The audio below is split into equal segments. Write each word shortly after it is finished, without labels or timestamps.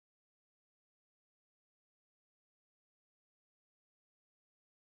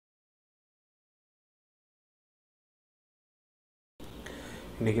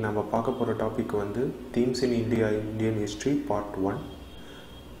இன்றைக்கி நம்ம பார்க்க போகிற டாபிக் வந்து themes in India Indian history part 1.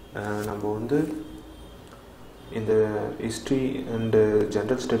 நம்ம வந்து இந்த ஹிஸ்ட்ரி அண்டு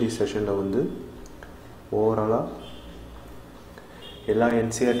ஜென்ரல் ஸ்டடீஸ் செஷனில் வந்து ஓவராலாக எல்லா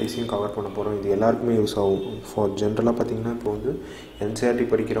என்சிஆர்டிஸையும் கவர் பண்ண போகிறோம். இது எல்லாருக்குமே யூஸ் ஆகும். ஃபார் ஜென்ரலாக பார்த்திங்கன்னா இப்போ வந்து என்சிஆர்டி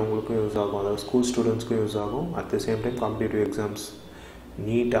படிக்கிறவங்களுக்கும் யூஸ் ஆகும், அதாவது ஸ்கூல் ஸ்டூடெண்ட்ஸ்க்கும் யூஸ் ஆகும். At the same time competitive exams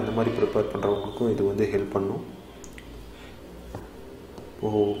NEET அந்த மாதிரி ப்ரிப்பேர் பண்ணுறவங்களுக்கும் இது வந்து ஹெல்ப் பண்ணும்.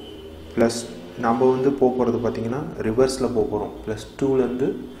 ப்ளஸ் நம்ம வந்து போகிறது பார்த்திங்கன்னா ரிவர்ஸில் போகிறோம். +2லேருந்து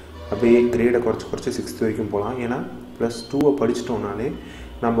அப்படியே கிரேடை குறைச்சி 6th வரைக்கும் போகலாம். ஏன்னா +2 படிச்சிட்டோம்னாலே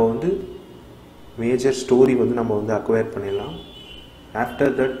நம்ம வந்து மேஜர் ஸ்டோரி வந்து நம்ம வந்து அக்வயர் பண்ணிடலாம்.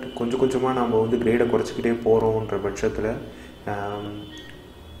 ஆஃப்டர் தட் கொஞ்சம் கொஞ்சமாக நம்ம வந்து கிரேடை குறைச்சிக்கிட்டே போகிறோன்ற பட்சத்தில்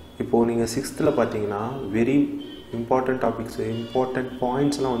இப்போது நீங்கள் 6th பார்த்தீங்கன்னா வெரி இம்பார்ட்டண்ட் டாபிக்ஸு, இம்பார்ட்டண்ட்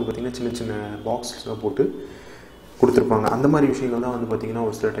பாயிண்ட்ஸ்லாம் வந்து பார்த்திங்கன்னா சின்ன சின்ன பாக்ஸில் போட்டு கொடுத்துருப்பாங்க. அந்த மாதிரி விஷயங்கள் தான் வந்து பார்த்திங்கன்னா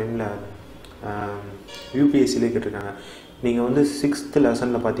ஒரு சில டைமில் யூபிஎஸ்சிலே கேட்டிருக்காங்க. நீங்கள் வந்து 6th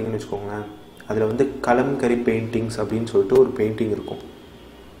லெசனில் பார்த்தீங்கன்னு வச்சுக்கோங்களேன், அதில் வந்து கலம்கரி பெயிண்டிங்ஸ் அப்படின்னு சொல்லிட்டு ஒரு பெயிண்டிங் இருக்கும்.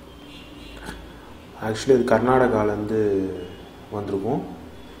 ஆக்சுவலி அது கர்நாடகாவிலேருந்து வந்திருக்கும்.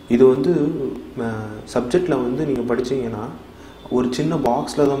 இது வந்து சப்ஜெக்டில் வந்து நீங்கள் படித்தீங்கன்னா ஒரு சின்ன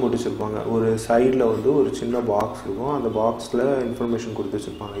பாக்ஸில் தான் போட்டு வச்சுருப்பாங்க. ஒரு சைடில் வந்து ஒரு சின்ன பாக்ஸ் இருக்கும், அந்த பாக்ஸில் இன்ஃபர்மேஷன் கொடுத்து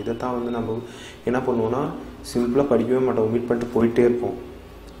வச்சுருப்பாங்க. இதை தான் வந்து நம்ம என்ன பண்ணுவோன்னா சிம்பிளாக படிக்கவே மாட்டோம், ஒமிட் பண்ணிட்டு போயிட்டே இருப்போம்.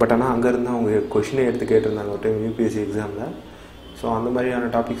 பட் ஆனால் அங்கேருந்து அவங்க கொஷினை எடுத்து கேட்டிருந்தாங்க ஒரு டைம் யூபிஎஸ்சி எக்ஸாமில். ஸோ அந்த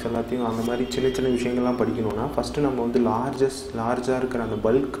மாதிரியான டாபிக்ஸ் எல்லாத்தையும் அந்த மாதிரி சின்ன சின்ன விஷயங்கள்லாம் படிக்கணுன்னா ஃபஸ்ட்டு நம்ம வந்து லார்ஜாக இருக்கிற அந்த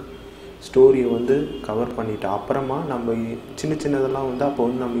பல்க் ஸ்டோரியை வந்து கவர் பண்ணிவிட்டு அப்புறமா நம்ம சின்ன சின்னதெல்லாம் வந்து அப்போ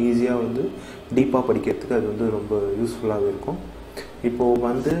வந்து நம்ம ஈஸியாக வந்து டீப்பாக படிக்கிறதுக்கு அது வந்து ரொம்ப யூஸ்ஃபுல்லாகவே இருக்கும். இப்போது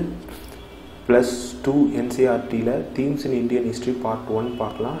வந்து +2 என்சிஆர்டியில் themes in Indian history part 1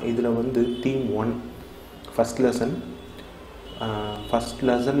 பார்க்கலாம். இதில் வந்து தீம் 1 ஃபஸ்ட்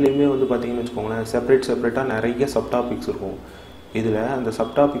லெசன்லேயுமே வந்து பார்த்திங்கன்னு வச்சுக்கோங்களேன், செப்பரேட்டாக நிறைய சப்டாபிக்ஸ் இருக்கும். இதில் அந்த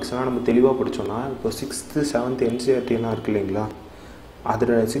சப்டாபிக்ஸ்லாம் நம்ம தெளிவாக படித்தோன்னா இப்போ 6th 7th என்சிஆர்டிலாம் இருக்குது இல்லைங்களா,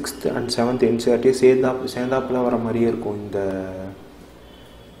 அதில் 6th and 7th என்சிஆர்டியை சேர்ந்தாப்பில் வர மாதிரியே இருக்கும். இந்த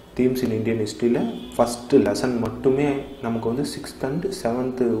தீம்ஸ் இன் இந்தியன் ஹிஸ்ட்ரியில் ஃபஸ்ட்டு லெசன் மட்டுமே நமக்கு வந்து 6th and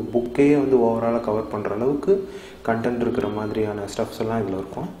 7th புக்கையே வந்து ஓவராலாக கவர் பண்ணுற அளவுக்கு கண்டென்ட் இருக்கிற மாதிரியான ஸ்டப்ஸ் எல்லாம் இதில்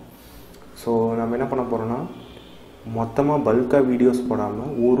இருக்கும். ஸோ நம்ம என்ன பண்ண போகிறோன்னா மொத்தமாக பல்காக வீடியோஸ்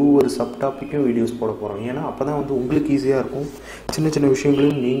போடாமல் ஒரு சப்டாப்பிக்கும் வீடியோஸ் போட போகிறோம். ஏன்னா அப்போ தான் வந்து உங்களுக்கு ஈஸியாக இருக்கும், சின்ன சின்ன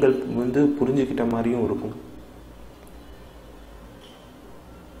விஷயங்களையும் நீங்கள் வந்து புரிஞ்சுக்கிட்ட மாதிரியும் இருக்கும்.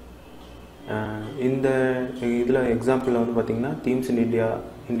 இந்த இதில் எக்ஸாம்பிளில் வந்து பார்த்திங்கன்னா themes in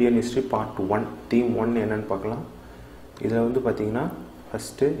Indian history part 1 theme 1 என்னென்னு பார்க்கலாம். இதில் வந்து பார்த்திங்கன்னா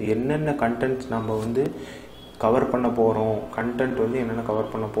ஃபஸ்ட்டு என்னென்ன கண்டென்ட்ஸ் நம்ம வந்து கவர் பண்ண போகிறோம், கண்டென்ட் வந்து என்னென்ன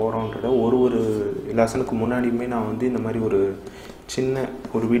கவர் பண்ண போகிறோன்றத ஒரு லெசனுக்கு முன்னாடியுமே நான் வந்து இந்த மாதிரி ஒரு சின்ன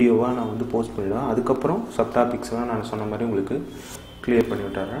ஒரு வீடியோவாக நான் வந்து போஸ்ட் பண்ணிவிடுவேன். அதுக்கப்புறம் சப்டாபிக்ஸ்லாம் நான் சொன்ன மாதிரி உங்களுக்கு கிளியர் பண்ணி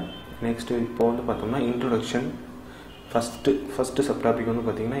விட்டுறேன். நெக்ஸ்ட்டு இப்போ வந்து பார்த்தோம்னா இன்ட்ரொடக்ஷன். ஃபஸ்ட்டு சப்டாபிக் வந்து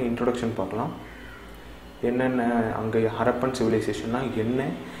பார்த்திங்கன்னா இன்ட்ரொடக்ஷன் பார்க்கலாம். என்னென்ன அங்கே ஹரப்பன் சிவிலைசேஷன்னா என்ன,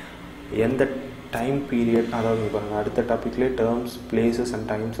 எந்த டைம் பீரியட், அதாவது பாருங்கள் அடுத்த டாப்பிக்லேயே டேர்ம்ஸ், பிளேசஸ் அண்ட்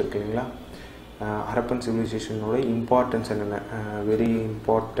டைம்ஸ் இருக்கு இல்லைங்களா. ஹரப்பன் சிவிலைசேஷனோட இம்பார்ட்டன்ஸ் என்னென்ன, வெரி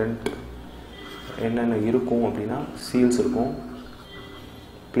இம்பார்ட்டண்ட் என்னென்ன இருக்கும் அப்படின்னா சீல்ஸ் இருக்கும்,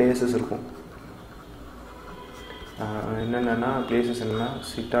 பிளேசஸ் இருக்கும். என்னென்னா பிளேசஸ் என்னென்னா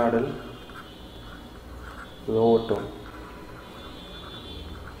சிட்டாடல், லோட்டோம்,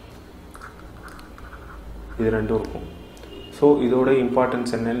 இது ரெண்டும் இருக்கும். ஸோ இதோட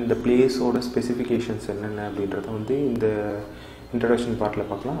இம்பார்ட்டன்ஸ் என்னென்னு, இந்த பிளேஸோட ஸ்பெசிஃபிகேஷன்ஸ் என்னென்ன அப்படின்றத வந்து இந்த இன்ட்ரடக்ஷன் பார்ட்டில்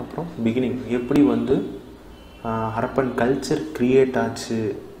பார்க்கலாம். அப்புறம் பிகினிங், எப்படி வந்து ஹரப்பன் கல்ச்சர் க்ரியேட் ஆச்சு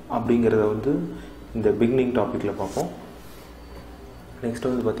அப்படிங்கிறத வந்து இந்த பிகினிங் டாப்பிக்கில் பார்ப்போம். நெக்ஸ்ட்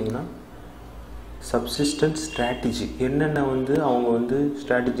வந்து பார்த்திங்கன்னா சப்சிஸ்டன்ஸ் ஸ்ட்ராட்டஜி, என்னென்ன வந்து அவங்க வந்து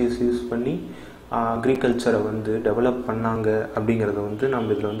ஸ்ட்ராட்டஜிஸ் யூஸ் பண்ணி அக்ரிகல்ச்சரை வந்து டெவலப் பண்ணாங்க அப்படிங்கிறத வந்து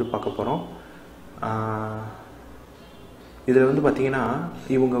நம்ம இதில் வந்து பார்க்க போகிறோம். இதில் வந்து பார்த்திங்கன்னா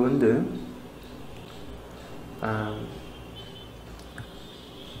இவங்க வந்து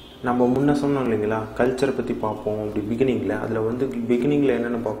நம்ம முன்ன சொன்னோம் இல்லைங்களா, கல்ச்சரை பற்றி பார்ப்போம் அப்படி பிகினிங்கில். அதில் வந்து பிகினிங்கில்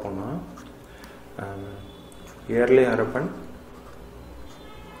என்னென்ன பார்ப்போம்னா ஏர்லி ஹரப்பன்,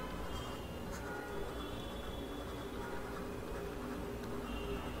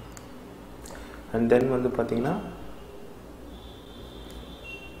 அண்ட் தென் வந்து பார்த்திங்கன்னா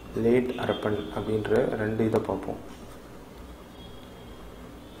லேட் ஹரப்பன் அப்படின்ற 2 இதை பார்ப்போம்.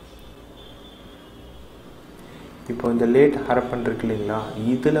 இப்போ இந்த லேட் ஹரப்பன் இருக்கு இல்லைங்களா,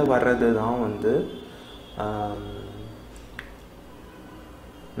 இதில் வர்றது தான் வந்து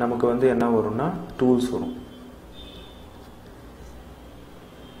நமக்கு வந்து என்ன வரும்னா டூல்ஸ் வரும்.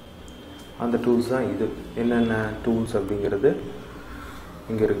 அந்த டூல்ஸ் தான் இது. என்னென்ன டூல்ஸ் அப்படிங்கிறது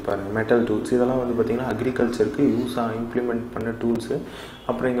இங்கே இருக்குது பாருங்கள். மெட்டல் டூல்ஸ் இதெல்லாம் வந்து பார்த்திங்கன்னா அக்ரிகல்ச்சருக்கு யூஸாக இம்ப்ளிமெண்ட் பண்ண டூல்ஸு.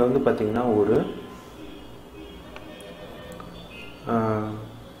 அப்புறம் இங்கே வந்து பார்த்திங்கன்னா ஒரு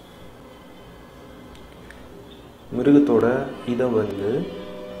மிருகத்தோட இதை வந்து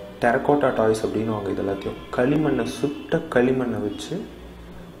டெரக்கோட்டா டாய்ஸ் அப்படின்னு வாங்க. இது எல்லாத்தையும் களிமண்ணை சுட்ட களிமண்ணை வச்சு,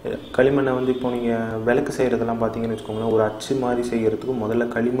 களிமண்ணை வந்து இப்போ நீங்கள் விளக்கு செய்கிறதெல்லாம் பார்த்தீங்கன்னு வச்சுக்கோங்களேன், ஒரு அச்சு மாதிரி செய்கிறதுக்கு முதல்ல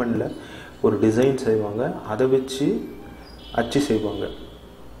களிமண்ணில் ஒரு டிசைன் செய்வாங்க, அதை வச்சு அச்சு செய்வாங்க.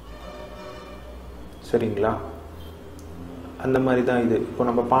 சரிங்களா? அந்த மாதிரி தான் இது. இப்போ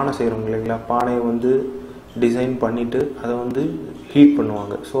நம்ம பானை செய்கிறோம் இல்லைங்களா, பானையை வந்து டிசைன் பண்ணிவிட்டு அதை வந்து ஹீட்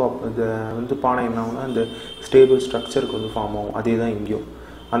பண்ணுவாங்க. ஸோ அதை வந்து பானை என்ன ஆகும்னா அந்த ஸ்டேபிள் ஸ்ட்ரக்சருக்கு வந்து ஃபார்ம் ஆகும். அதே தான் இங்கேயும்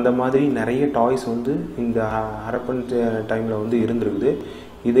அந்த மாதிரி நிறைய டாய்ஸ் வந்து இந்த ஹரப்பன் டைமில் வந்து இருந்திருக்குது.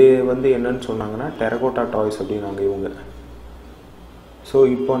 இது வந்து என்னன்னு சொன்னாங்கன்னா டெரகோட்டா டாய்ஸ் அப்படின்னாங்க இவங்க. ஸோ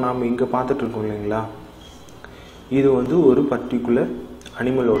இப்போ நாம் இங்கே பார்த்துட்ருக்கோம் இல்லைங்களா, இது வந்து ஒரு பர்டிகுலர்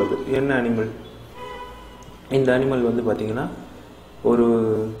அனிமலோடது. என்ன அனிமல்? இந்த அனிமல் வந்து பார்த்திங்கன்னா ஒரு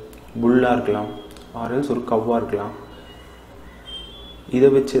புல்லாக இருக்கலாம், ஆர்எல்ஸ் ஒரு கவ்வாக இருக்கலாம். இதை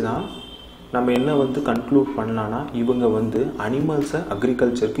வச்சு தான் நம்ம என்ன வந்து கன்க்ளூட் பண்ணலான்னா இவங்க வந்து அனிமல்ஸை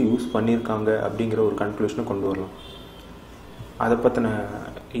அக்ரிகல்ச்சருக்கு யூஸ் பண்ணியிருக்காங்க அப்படிங்கிற ஒரு கன்க்ளூஷனை கொண்டு வரலாம். அதை பற்றின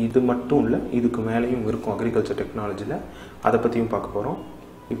இது மட்டும் இல்லை, இதுக்கு மேலேயும் இருக்கும் அக்ரிகல்ச்சர் டெக்னாலஜியில். அதை பற்றியும் பார்க்க போகிறோம்.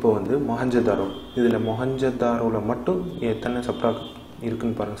 இப்போ வந்து மொஹஞ்சதாரோ, இதில் மொஹஞ்சதாரோவில் மட்டும் எத்தனை சப்டாபிக்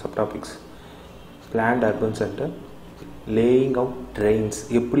இருக்குதுன்னு பாருங்கள். Subtopics: plant urban centre, laying out trains,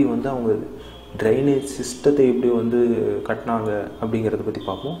 எப்படி வந்து அவங்க ட்ரைனேஜ் சிஸ்டத்தை எப்படி வந்து கட்டினாங்க அப்படிங்கிறத பற்றி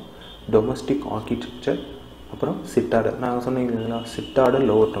பார்ப்போம். டொமஸ்டிக் ஆர்கிடெக்சர், அப்புறம் சிட்டாடல். நாங்கள் சொன்னீங்க இல்லைங்களா, சிட்டாடல்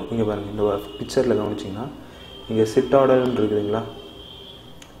லோவர் டவுன். இங்கே பாருங்கள், இந்த பிக்சரில் கவனிச்சிங்கன்னா இங்கே சிட்டாடல்னு இருக்குதுங்களா,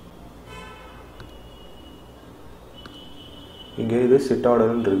 இங்கே இது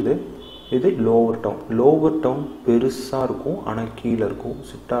சிட்டாடல்னு இருக்குது. இது லோவர் டவுன். லோவர் டவுன் பெருசாக இருக்கும் ஆனால் கீழே இருக்கும்.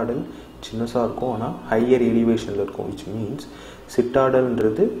 சிட்டாடல் சின்னதாக இருக்கும் ஆனால் ஹையர் எலிவேஷனில் இருக்கும். விச் மீன்ஸ்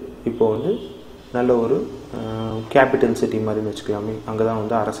சிட்டாடல்ன்றது இப்போ வந்து நல்ல ஒரு கேபிட்டல் சிட்டி மாதிரின்னு வச்சுக்கலாமே. அங்கே தான்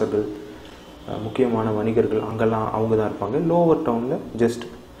வந்து அரசர்கள், முக்கியமான வணிகர்கள் அங்கெல்லாம் அவங்க தான் இருப்பாங்க. லோவர் டவுனில் just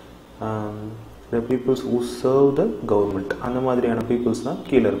the peoples who serve the government, அந்த மாதிரியான பீப்புள்ஸ் தான்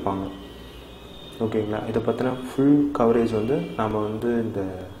கீழே இருப்பாங்க. ஓகேங்களா? இதை பற்றின ஃபுல் கவரேஜ் வந்து நாம் வந்து இந்த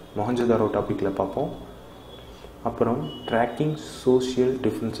மொஹஞ்சதாரோ டாப்பிக்கில் பார்ப்போம். அப்புறம் ட்ராக்கிங் சோஷியல்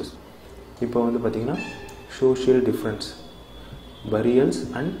டிஃப்ரென்சஸ். இப்போ வந்து பார்த்திங்கன்னா social difference, burials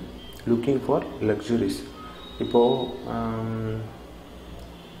and looking for luxuries. இப்போது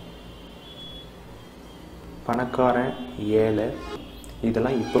பணக்காரன், ஏழை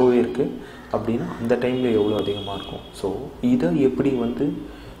இதெல்லாம் இப்போவே இருக்குது அப்படின்னா அந்த டைமில் எவ்வளோ அதிகமாக இருக்கும். ஸோ இதை எப்படி வந்து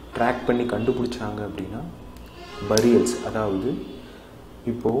ட்ராக் பண்ணி கண்டுபிடிச்சாங்க அப்படின்னா பரியல்ஸ், அதாவது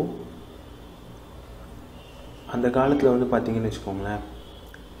இப்போது அந்த காலத்தில் வந்து பார்த்திங்கன்னு வச்சுக்கோங்களேன்,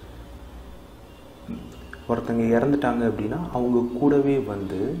 ஒருத்தங்க இறந்துட்டாங்க அப்படின்னா அவங்க கூடவே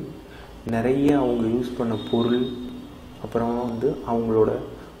வந்து நிறைய அவங்க யூஸ் பண்ண பொருள், அப்புறம் வந்து அவங்களோட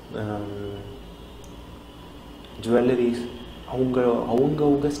ஜுவல்லரிஸ்,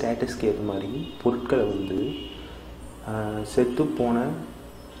 அவங்கவுங்க ஸ்டேட்டஸ்க்கு ஏற்ற மாதிரி பொருட்களை வந்து செத்து போன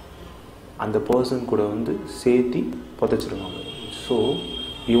அந்த பர்சன் கூட வந்து சேர்த்து புதைச்சிருவாங்க. ஸோ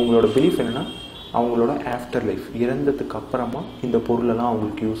இவங்களோட பிலீஃப் என்னென்னா அவங்களோட ஆஃப்டர் லைஃப், இறந்ததுக்கு அப்புறமா இந்த பொருளெல்லாம்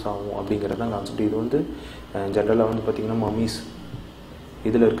அவங்களுக்கு யூஸ் ஆகும் அப்படிங்கிறது தான் கான்செப்ட். இது வந்து ஜென்ரலாக வந்து பார்த்திங்கன்னா மம்மிஸ்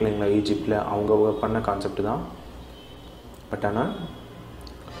இதில் இருக்கு இல்லைங்களா, ஈஜிப்டில் அவங்க பண்ண கான்செப்ட் தான். பட் ஆனால்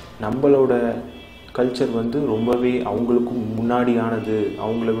நம்மளோட கல்ச்சர் வந்து ரொம்பவே அவங்களுக்கும் முன்னாடியானது.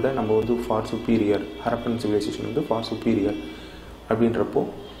 அவங்கள விட நம்ம வந்து ஃபார் சுப்பீரியர், ஹரப்பன் சிவிலைசேஷன் வந்து ஃபார் சுப்பீரியர் அப்படின்றப்போ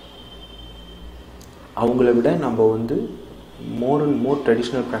அவங்கள விட நம்ம வந்து மோர் அண்ட் மோர்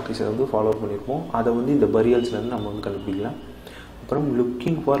ட்ரெடிஷ்னல் ப்ராக்டிஸை வந்து ஃபாலோ பண்ணியிருப்போம். அதை வந்து இந்த பரியல்ஸ்லேருந்து நம்ம வந்து கண்டுபிடிக்கலாம். அப்புறம்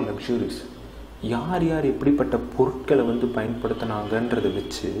லுக்கிங் ஃபார் லக்ஸுரிஸ், யார் யார் எப்படிப்பட்ட பொருட்களை வந்து பயன்படுத்தினாங்கன்றதை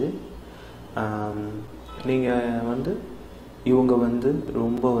வச்சு நீங்கள் வந்து இவங்க வந்து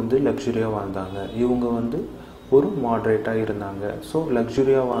ரொம்ப வந்து லக்ஸுரியாக வாழ்ந்தாங்க, இவங்க வந்து ஒரு மாட்ரேட்டாக இருந்தாங்க. ஸோ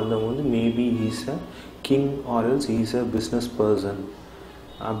லக்ஸுரியாக வாழ்ந்தவங்க வந்து maybe is a king or else is a business person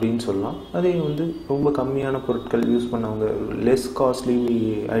அப்படின்னு சொல்லலாம். அதே வந்து ரொம்ப கம்மியான பொருட்கள் யூஸ் பண்ணவங்க, லெஸ் காஸ்ட்லி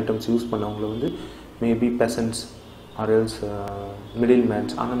ஐட்டம்ஸ் யூஸ் பண்ணவங்கள வந்து maybe பெசன்ட்ஸ் or else middle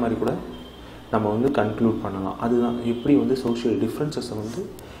mens, அந்த மாதிரி கூட நம்ம வந்து கன்க்ளூட் பண்ணலாம். அதுதான் எப்படி வந்து சோஷியல் டிஃப்ரென்சஸை வந்து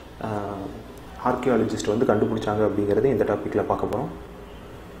ஆர்கியாலஜிஸ்ட் வந்து கண்டுபிடிச்சாங்க அப்படிங்கிறத இந்த டாப்பிக்கில் பார்க்க போகிறோம்.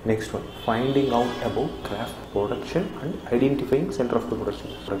 Next one, finding out about craft production and identifying centre of the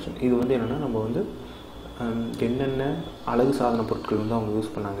production. இது வந்து என்னென்னா நம்ம வந்து என்னென்ன அழகு சாதன பொருட்கள் வந்து அவங்க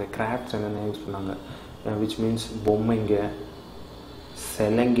யூஸ் பண்ணாங்க, கிராஃப்ட்ஸ் என்னென்ன யூஸ் பண்ணாங்க, விச் மீன்ஸ் பொம்மைங்க,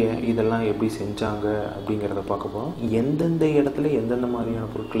 சிலைங்க இதெல்லாம் எப்படி செஞ்சாங்க அப்படிங்கிறத பார்க்க போகிறோம். எந்தெந்த இடத்துல எந்தெந்த மாதிரியான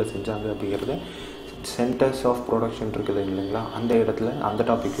பொருட்களை செஞ்சாங்க அப்படிங்கிறத சென்டர்ஸ் ஆஃப் ப்ரொடக்ஷன் இருக்குது இல்லைங்களா, அந்த இடத்துல அந்த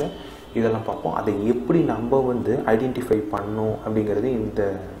டாப்பிக்கில் இதெல்லாம் பார்ப்போம். அதை எப்படி நம்ம வந்து ஐடென்டிஃபை பண்ணோம் அப்படிங்கிறது இந்த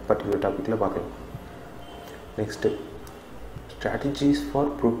பர்டிகுலர் டாப்பிக்கில் பார்க்கலாம். Next strategies for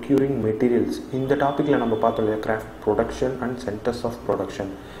procuring materials. இந்த டாப்பிக்கில் நம்ம பார்த்தோம் இல்லையா, craft production and centres of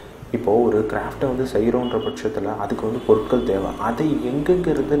production. இப்போது ஒரு கிராஃப்டை வந்து செய்கிறோன்ற பட்சத்தில் அதுக்கு வந்து பொருட்கள் தேவை. அதை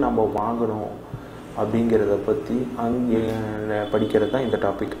எங்கெங்கிறது நம்ம வாங்கணும் அப்படிங்கிறத பற்றி அங்கே படிக்கிறது தான் இந்த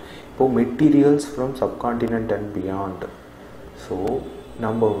டாபிக். இப்போது materials from subcontinent and beyond. So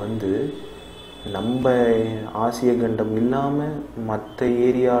நம்ம வந்து நம்ம ஆசிய கண்டம் இல்லாமல் மற்ற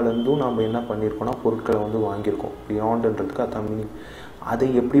ஏரியாவிலேருந்தும் நம்ம என்ன பண்ணியிருக்கோம்னா பொருட்களை வந்து வாங்கியிருக்கோம். பியாண்டுன்றதுக்கு அதான் மீனிங். அதை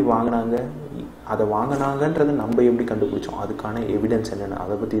எப்படி வாங்கினாங்க, அதை வாங்கினாங்கன்றதை நம்ம எப்படி கண்டுபிடிச்சோம், அதுக்கான எவிடன்ஸ் என்னென்ன,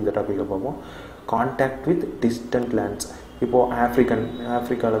 அதை பற்றி இந்த டாப்பிக்கில் பார்ப்போம். Contact with distant lands. இப்போது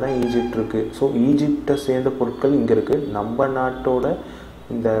ஆஃப்ரிக்காவில் தான் ஈஜிப்ட் இருக்குது. ஸோ ஈஜிப்டை சேர்ந்த பொருட்கள் இங்கே இருக்குது. நம்ம நாட்டோட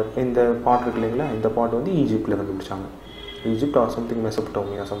இந்த பாட் இருக்கு இல்லைங்களா, இந்த பாட் வந்து ஈஜிப்டில் கண்டுபிடிச்சாங்க. Egypt or something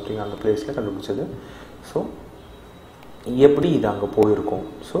Mesopotamia something அந்த பிளேஸில் கண்டுபிடிச்சது. ஸோ எப்படி இது அங்கே போயிருக்கும்.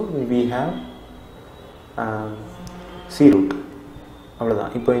 So we have sea root,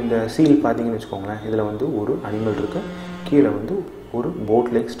 அவ்வளோதான். இப்போ இந்த சீல் பார்த்தீங்கன்னு வச்சுக்கோங்களேன், இதில் வந்து ஒரு அனிமல் இருக்குது, கீழே வந்து ஒரு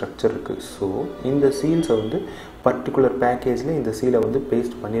போட் லைக் ஸ்ட்ரக்சர் இருக்குது. ஸோ இந்த சீல்ஸை வந்து பர்டிகுலர் பேக்கேஜில் இந்த சீலை வந்து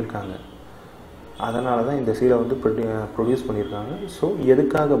பேஸ்ட் பண்ணியிருக்காங்க. அதனால தான் இந்த சீலை வந்து ப்ரொடியூஸ் பண்ணியிருக்காங்க. ஸோ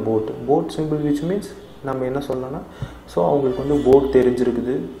எதுக்காக போட் சிம்பிள் விச் மீன்ஸ் நம்ம என்ன சொல்லலாம்னா, ஸோ அவங்களுக்கு வந்து போட்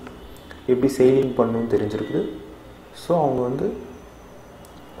தெரிஞ்சிருக்குது, எப்படி செயிலிங் பண்ணணும்னு தெரிஞ்சிருக்குது. ஸோ அவங்க வந்து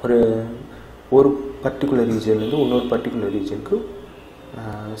ஒரு பர்டிகுலர் ரீஜன்லேருந்து இன்னொரு பர்டிகுலர் ரீஜனுக்கு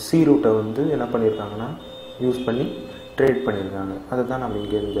சீ ரூட்டை வந்து என்ன பண்ணியிருக்காங்கன்னா யூஸ் பண்ணி ட்ரேட் பண்ணியிருக்காங்க. அதை தான் நம்ம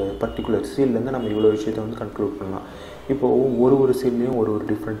இங்கே இந்த பர்டிகுலர் சீல்லேருந்து நம்ம இவ்வளோ விஷயத்தை வந்து கன்க்ளூட் பண்ணலாம். இப்போது ஒரு சீல்லையும் ஒரு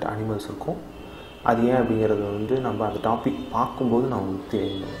டிஃப்ரெண்ட் அனிமல்ஸ் இருக்கும். அது ஏன் அப்படிங்கிறத வந்து நம்ம அந்த டாபிக் பார்க்கும்போது நான்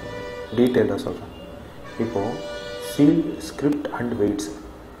டீட்டெயிலாக சொல்கிறேன். இப்போது seal, script and weights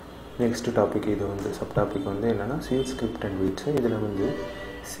next topic. இது வந்து சப் டாபிக் வந்து என்னென்னா சீல், ஸ்கிரிப்ட் அண்ட் வெயிட்ஸு. இதில் வந்து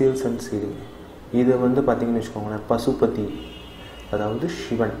சீல்ஸ் அண்ட் சீலிங். இதை வந்து பார்த்திங்கன்னு வச்சுக்கோங்களேன், பசுபதி அதாவது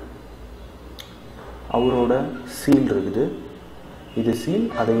சிவன் அவரோட சீல் இருக்குது. இது சீல்,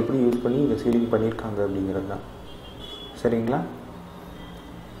 அதை எப்படி யூஸ் பண்ணி இதை சீலிங் பண்ணியிருக்காங்க அப்படிங்கிறது தான். சரிங்களா?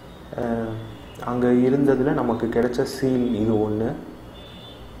 அங்கே இருந்ததில் நமக்கு கிடைச்ச சீல் இது ஒன்று.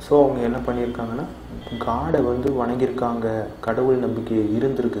 ஸோ அவங்க என்ன பண்ணியிருக்காங்கன்னா காடை வந்து வணங்கியிருக்காங்க, கடவுள் நம்பிக்கை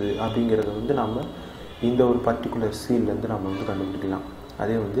இருந்திருக்குது அப்படிங்கிறத வந்து நம்ம இந்த ஒரு பர்டிகுலர் சீல்லேருந்து நம்ம வந்து கண்டுபிடிக்கலாம்.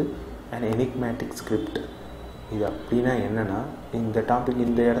 அதே வந்து an enigmatic script. இது அப்படின்னா என்னென்னா, இந்த டாபிக்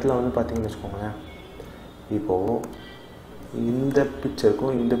இந்த இடத்துல வந்து பார்த்திங்கன்னு வச்சுக்கோங்களேன், இப்போது இந்த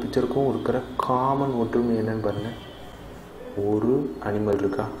பிக்சருக்கும் இருக்கிற காமன் ஒற்றுமை என்னென்னு பாருங்கள். ஒரு அனிமல்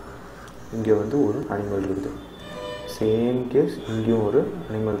இருக்கா, இங்கே வந்து ஒரு அனிமல் இருக்குது. சேம் கேஸ் இங்கேயும் ஒரு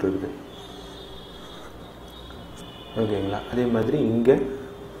அனிமல் இருக்குது. ஓகேங்களா? அதே மாதிரி இங்கே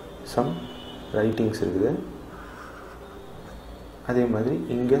சம் ரைட்டிங்ஸ் இருக்குது. அதே மாதிரி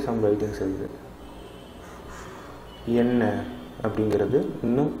இங்கே சம் ரைட்டிங்ஸ் இருக்குது. என்ன அப்படிங்கிறது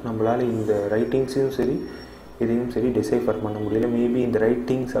இன்னும் நம்மளால் இந்த ரைட்டிங்ஸையும் சரி இதையும் சரி டிசைஃபர் பண்ண முடியல. மேபி இந்த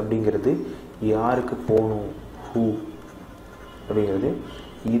ரைட்டிங்ஸ் அப்படிங்கிறது யாருக்கு போகணும், ஹூ அப்படிங்கிறது,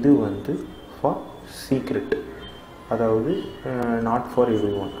 இது வந்து ஃபார் சீக்ரெட், அதாவது நாட் ஃபார்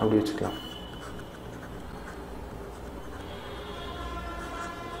எவ்ரி ஒன் அப்படி வச்சுக்கலாம்.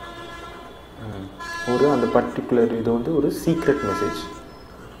 அந்த பர்டிகுலர் இது வந்து ஒரு சீக்ரெட் மெசேஜ்.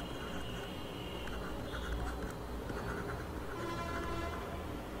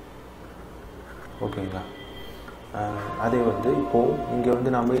 ஓகேங்களா? அதே வந்து இப்போது இங்கே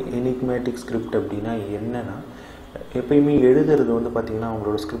வந்து நம்ம எனிக்மேட்டிக் ஸ்கிரிப்ட் அப்படின்னா என்னென்னா, எப்பயுமே எழுதுறது வந்து பார்த்திங்கன்னா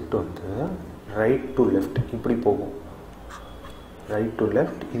அவங்களோட ஸ்கிரிப்ட் வந்து ரைட் டு லெஃப்ட் இப்படி போகும். Right to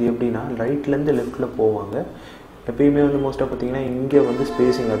left. இது எப்படின்னா ரைட்லேருந்து லெஃப்டில் போவாங்க. எப்பயுமே வந்து மோஸ்ட்டாக பார்த்திங்கன்னா இங்கே வந்து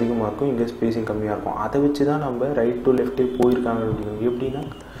ஸ்பேஸிங் அதிகமாக இருக்கும், இங்கே ஸ்பேஸிங் கம்மியாக இருக்கும். அதை வச்சு தான் நம்ம ரைட் டு லெஃப்ட்டே போயிருக்காங்க அப்படிங்கிறது. எப்படின்னா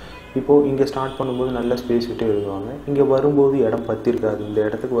இப்போது இங்கே ஸ்டார்ட் பண்ணும்போது நல்ல ஸ்பேஸ் விட்டு எழுதுவாங்க, இங்கே வரும்போது இடம் பற்றிருக்காது, இந்த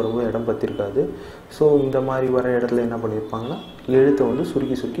இடத்துக்கு வரும்போது இடம் பற்றிருக்காது. ஸோ இந்த மாதிரி வர இடத்துல என்ன பண்ணியிருப்பாங்கன்னா எழுத்தை வந்து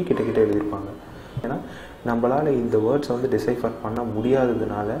சுருக்கி சுருக்கி கிட்ட எழுதியிருப்பாங்க. ஏன்னா நம்மளால் இந்த வேர்ட்ஸை வந்து டிசைஃபர் பண்ண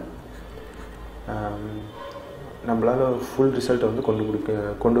முடியாததுனால நம்மளால் ஃபுல் ரிசல்ட்டை வந்து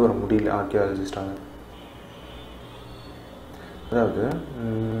கொண்டு வர முடியல ஆர்கியாலஜிஸ்டாக. அதாவது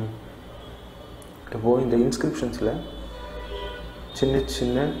இப்போது இந்த இன்ஸ்கிரிப்ஷன்ஸில் சின்ன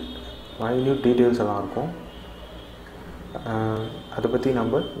சின்ன மைன்யூட் டீட்டெயில்ஸ் எல்லாம் இருக்கும். அதை பற்றி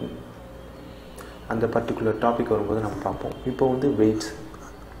நம்ம அந்த பர்டிகுலர் டாபிக் வரும்போது நம்ம பார்ப்போம். இப்போ வந்து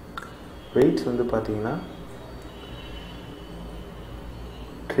வெயிட்ஸ் வந்து பார்த்திங்கன்னா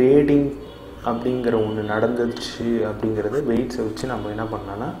ட்ரேடிங் அப்படிங்கிற ஒன்று நடந்துச்சு அப்படிங்கிறத வெயிட்ஸை வச்சு நம்ம என்ன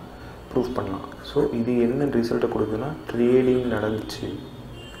பண்ணலாம்னா ப்ரூஃப் பண்ணலாம். ஸோ இது என்ன ரிசல்ட்டை கொடுக்குதுன்னா ட்ரேடிங் நடந்துச்சு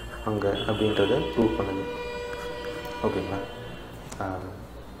அங்கே அப்படின்றத ப்ரூவ் பண்ணுது. ஓகேங்களா?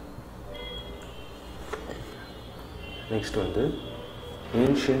 நெக்ஸ்ட் வந்து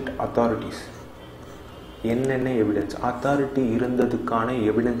ஏன்ஷியன்ட் அத்தாரிட்டிஸ். என்னென்ன எவிடன்ஸ் அத்தாரிட்டி இருந்ததுக்கான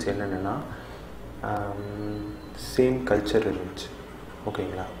எவிடன்ஸ் என்னென்னா சேம் கல்ச்சர் இருந்துச்சு.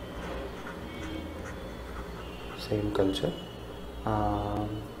 ஓகேங்களா? Same culture.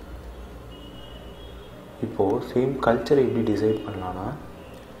 இப்போது சேம் கல்ச்சரை எப்படி டிசைட் பண்ணலான்னா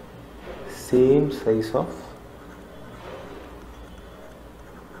same size of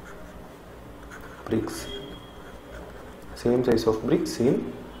bricks, same size of bricks in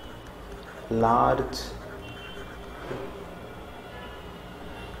large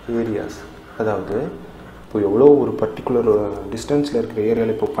areas. அதாவது இப்போ எவ்வளோ ஒரு பர்டிகுலர் டிஸ்டன்ஸில் இருக்கிற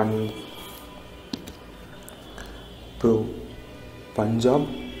ஏரியாவில் இப்போ பஞ்சாப்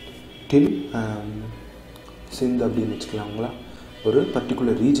டில் சிந்த் அப்படின்னு வச்சுக்கலாங்களா. ஒரு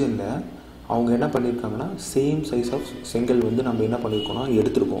பர்டிகுலர் ரீஜனில் அவங்க என்ன பண்ணியிருக்காங்கன்னா சேம் சைஸ் ஆஃப் செங்கல் வந்து நம்ம என்ன பண்ணியிருக்கோம்னா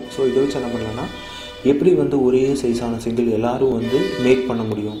எடுத்திருக்கோம். ஸோ இதை வச்சு என்ன பண்ணலான்னா எப்படி வந்து ஒரே சைஸான செங்கல் எல்லோரும் வந்து மேக் பண்ண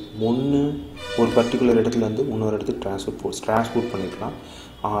முடியும்? ஒன்று ஒரு பர்டிகுலர் இடத்துல வந்து இன்னொரு இடத்துக்கு ட்ரான்ஸ்போர்ட் பண்ணியிருக்கலாம்.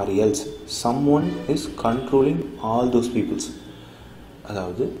 Or else some one is controlling all those peoples.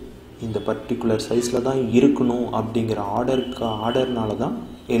 அதாவது இந்த பர்டிகுலர் சைஸில் தான் இருக்கணும் அப்படிங்கிற ஆர்டர்னால தான்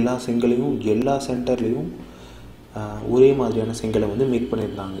எல்லா செங்கலையும் எல்லா சென்டர்லேயும் ஒரே மாதிரியான செங்கலை வந்து மேக்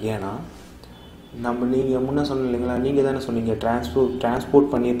பண்ணியிருந்தாங்க. ஏன்னா நீங்கள் முன்னே சொன்ன இல்லைங்களா, நீங்கள் தானே சொன்னீங்க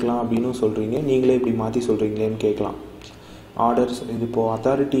டிரான்ஸ்போர்ட் பண்ணியிருக்கலாம் அப்படின்னு சொல்கிறீங்க, நீங்களே இப்படி மாற்றி சொல்கிறீங்களேன்னு கேட்கலாம். ஆர்டர்ஸ் இது இப்போது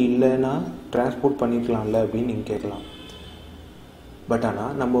அத்தாரிட்டி இல்லைன்னா டிரான்ஸ்போர்ட் பண்ணியிருக்கலாம்ல அப்படின்னு நீங்கள் கேட்கலாம். பட்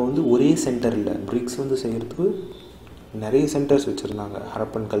ஆனால் நம்ம வந்து ஒரே சென்டரில் பிரிக்ஸ் வந்து செய்கிறதுக்கு நிறைய சென்டர்ஸ் வச்சுருந்தாங்க.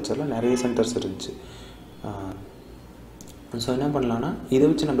 ஹரப்பன் கல்ச்சரில் நிறைய சென்டர்ஸ் இருந்துச்சு. ஸோ என்ன பண்ணலான்னா இதை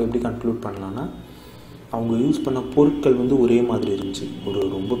வச்சு நம்ம எப்படி கன்க்ளூட் பண்ணலான்னா அவங்க யூஸ் பண்ண பொருட்கள் வந்து ஒரே மாதிரி இருந்துச்சு. ஒரு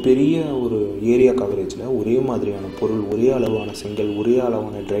ரொம்ப பெரிய ஒரு ஏரியா கவரேஜில் ஒரே மாதிரியான பொருள், ஒரே அளவான செங்கல், ஒரே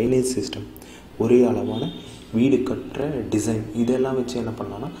அளவான ட்ரைனேஜ் சிஸ்டம், ஒரே அளவான வீடு கட்டுற டிசைன், இதெல்லாம் வச்சு என்ன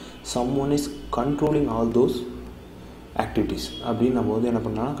பண்ணலான்னா some one is controlling all those activities அப்படின்னு நம்ம வந்து என்ன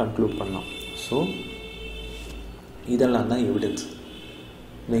பண்ணலாம்னா கன்க்ளூட் பண்ணலாம். ஸோ இதெல்லாம் தான் evidence.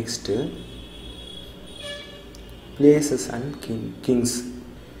 Next places and Kings.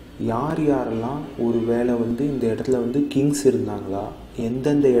 யார் யாரெல்லாம் ஒரு வேளை வந்து இந்த இடத்துல வந்து கிங்ஸ் இருந்தாங்களா,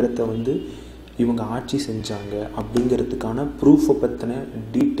 எந்தெந்த இடத்த வந்து இவங்க ஆட்சி செஞ்சாங்க அப்படிங்கிறதுக்கான ப்ரூஃபை பற்றின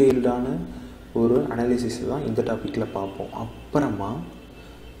டீட்டெயில்டான ஒரு அனாலிசிஸ் தான் இந்த டாப்பிக்கில் பார்ப்போம். அப்புறமா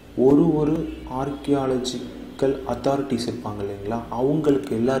ஒரு ஆர்கியாலஜிக்கல் அத்தாரிட்டிஸ் இருப்பாங்க இல்லைங்களா,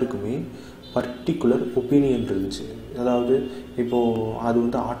 அவங்களுக்கு எல்லாருக்குமே பர்டிகுலர் ஒப்பீனியன் இருந்துச்சு. அதாவது இப்போது அது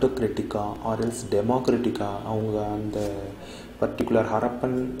வந்து ஆட்டோக்ராட்டிக்கா ஆர்எல்ஸ் டெமோக்ராட்டிக்கா, அவங்க அந்த பர்டிகுலர்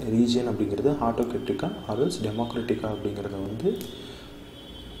ஹரப்பன் ரீஜன் அப்படிங்கிறது ஆட்டோக்ராட்டிக்கா ஆர்எல்ஸ் டெமோக்ராட்டிக்கா அப்படிங்கிறத வந்து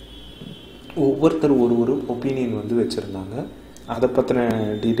ஒவ்வொருத்தர் ஒரு ஒப்பீனியன் வந்து வச்சுருந்தாங்க. அதை பற்றின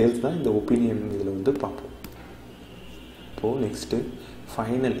டீட்டெயில்ஸ் தான் இந்த ஒப்பீனியன் இதில் வந்து பார்ப்போம். இப்போது next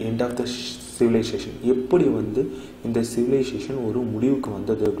final end of the civilisation. எப்படி வந்து இந்த சிவிலைசேஷன் ஒரு முடிவுக்கு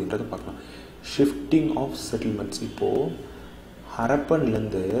வந்தது அப்படின்றத பார்க்கலாம். Shifting of settlements. இப்போது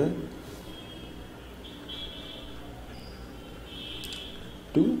ஹரப்பன்லேருந்து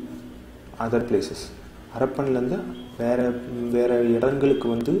டு அதர் பிளேசஸ், ஹரப்பன்லேருந்து வேறு இடங்களுக்கு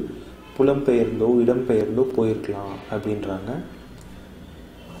வந்து இடம்பெயர்ந்தோ போயிருக்கலாம் அப்படின்றாங்க.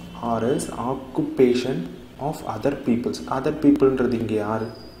 RS occupation of other peoples. Other பீப்புள்ன்றது இங்கே யார்?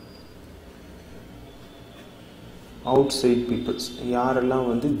 Out side peoples. யாரெல்லாம்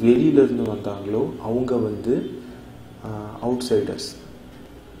வந்து வெளியிலேருந்து வந்தாங்களோ அவங்க வந்து அவுட் சைடர்ஸ்.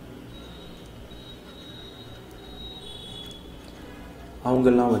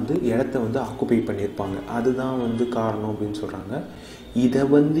 அவங்கெல்லாம் வந்து இடத்த வந்து ஆக்குபை பண்ணியிருப்பாங்க. அதுதான் வந்து காரணம் அப்படின்னு சொல்கிறாங்க. இதை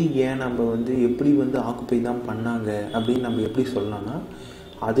வந்து ஏன் நம்ம வந்து எப்படி வந்து ஆக்குபை தான் பண்ணாங்க அப்படின்னு நம்ம எப்படி சொல்லலாம்னா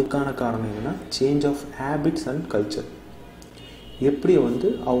அதுக்கான காரணம் என்னென்னா change of habits and culture. எப்படி வந்து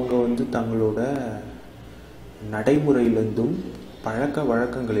அவங்க வந்து தங்களோட நடைமுறையிலேருந்தும் பழக்க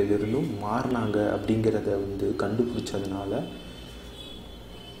வழக்கங்களிலிருந்தும் மாறினாங்க அப்படிங்கிறத வந்து கண்டுபிடிச்சதுனால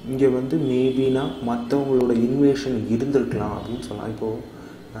இங்கே வந்து மேபினா மற்றவங்களோட இன்வேஷன் இருந்திருக்கலாம் அப்படின்னு சொல்லலாம்.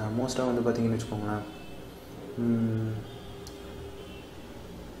 இப்போது மோஸ்ட்டாக வந்து பார்த்திங்கன்னு வச்சுக்கோங்களேன்,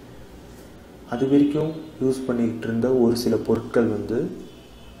 அது வரைக்கும் யூஸ் பண்ணிக்கிட்டு இருந்த ஒரு சில பொருட்கள் வந்து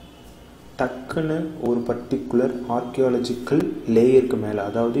டக்குன்னு ஒரு பர்டிகுலர் ஆர்கியாலஜிக்கல் லேயருக்கு மேலே,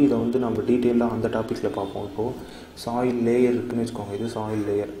 அதாவது இதை வந்து நம்ம டீட்டெயிலாக அந்த டாப்பிக்கில் பார்ப்போம். இப்போது சாயில் லேயர் இருக்குதுன்னு வச்சுக்கோங்க, இது சாயில்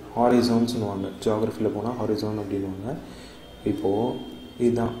லேயர், ஹாரிசோன்ஸ்னுவாங்க, ஜியாகிரஃபியில் போனால் ஹாரிசோன் அப்படின்வாங்க. இப்போது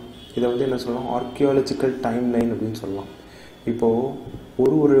இதுதான். இதை வந்து என்ன சொல்லலாம், ஆர்கியாலஜிக்கல் டைம் லைன் அப்படின்னு சொல்லலாம்.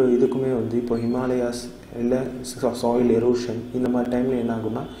 இப்போது ஒரு இதுக்குமே வந்து இப்போ ஹிமாலயாஸ் இல்லை சாயில் எரோஷன் இந்த மாதிரி டைமில் என்ன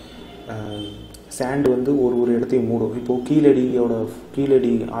ஆகும்னா சாண்டு வந்து ஒரு இடத்தையும் மூடும். இப்போது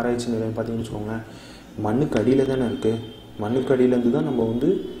கீழடி ஆராய்ச்சி நிலையம் பார்த்தீங்கன்னு வச்சுக்கோங்களேன், மண்ணுக்கு அடியில் தானே இருக்குது. மண்ணுக்கு அடியிலேருந்து தான் நம்ம வந்து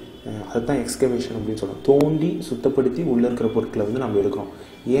அதுதான் எக்ஸ்கவேஷன் அப்படின்னு சொல்லலாம். தோண்டி சுத்தப்படுத்தி உள்ளே இருக்கிற பொருட்களை வந்து நம்ம எடுக்கிறோம்.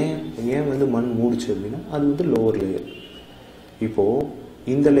 ஏன் வந்து மண் மூடிச்சு அப்படின்னா அது வந்து லோவர் லேயர். இப்போது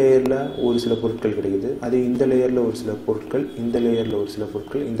இந்த லேயரில் ஒரு சில பொருட்கள் கிடைக்குது, அதே இந்த லேயரில் ஒரு சில பொருட்கள், இந்த லேயரில் ஒரு சில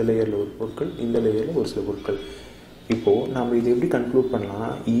பொருட்கள், இந்த லேயரில் ஒரு பொருட்கள், இந்த லேயரில் ஒரு சில பொருட்கள். இப்போது நம்ம இதை எப்படி கன்க்ளூட்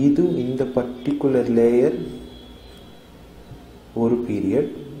பண்ணலாம், இது இந்த பர்டிகுலர் லேயர் ஒரு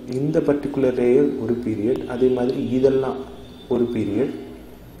பீரியட், இந்த பர்டிகுலர் லேயர் ஒரு பீரியட், அதே மாதிரி இதெல்லாம் ஒரு பீரியட்,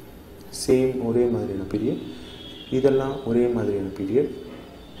 சேம் ஒரே மாதிரியான பீரியட், இதெல்லாம் ஒரே மாதிரியான பீரியட்,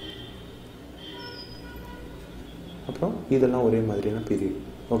 அப்புறம் இதெல்லாம் ஒரே மாதிரியான பீரியட்.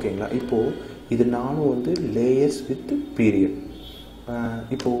 ஓகேங்களா? இப்போது இது நானும் வந்து லேயர்ஸ் வித் பீரியட்.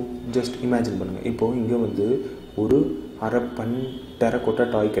 இப்போது ஜஸ்ட் இமேஜின் பண்ணுங்கள். இப்போது இங்கே வந்து ஒரு ஹரப்பன் டெரகோட்டா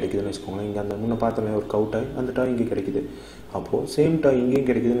டாய் கிடைக்குதுன்னு வச்சுக்கோங்களேன். இங்கே அந்த முன்னே பார்த்தோமே ஒரு கவு டாய், அந்த டாய் இங்கே கிடைக்குது. அப்போது சேம் டாய் இங்கேயும்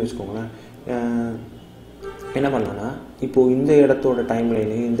கிடைக்குதுன்னு வச்சுக்கோங்களேன். என்ன பண்ணலான்னா இப்போது இந்த இடத்தோட டைம்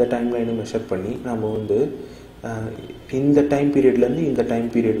லைனை மெஷர் பண்ணி நம்ம வந்து இந்த டைம் பீரியட்லேருந்து இந்த டைம்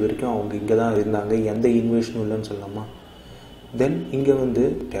பீரியட் வரைக்கும் அவங்க இங்கே தான் இருந்தாங்க, எந்த இன்வேஷனும் இல்லைன்னு சொல்லலாமா? தென் இங்கே வந்து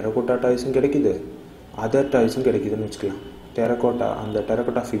டெரகோட்டா டாய்ஸும் கிடைக்குது, அதர் டாய்ஸும் கிடைக்குதுன்னு வச்சுக்கலாம். அந்த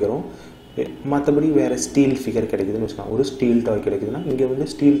டெரகோட்டா ஃபிகரும் மற்றபடி வேறு ஸ்டீல் ஃபிகர் கிடைக்குதுன்னு வச்சுக்கலாம். ஒரு ஸ்டீல் டாய் கிடைக்குதுன்னா இங்கே வந்து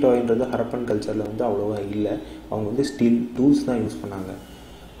ஸ்டீல் டாய்ன்றது ஹரப்பன் கல்ச்சரில் வந்து அவ்வளோவா இல்லை. அவங்க வந்து ஸ்டீல் டூல்ஸ் தான் யூஸ் பண்ணாங்க,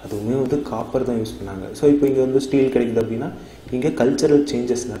 அதுவுமே வந்து காப்பர் தான் யூஸ் பண்ணாங்க. ஸோ இப்போ இங்கே வந்து ஸ்டீல் கிடைக்குது அப்படின்னா இங்கே கல்ச்சரல்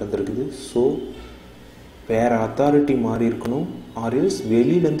சேஞ்சஸ் நடந்திருக்குது. ஸோ வேறு அத்தாரிட்டி மாறி இருக்கணும், ஆர்எல்ஸ்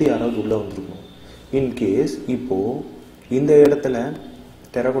வெளியிலேருந்து யாராவது உள்ளே வந்திருக்கணும். இன்கேஸ் இப்போது இந்த இடத்துல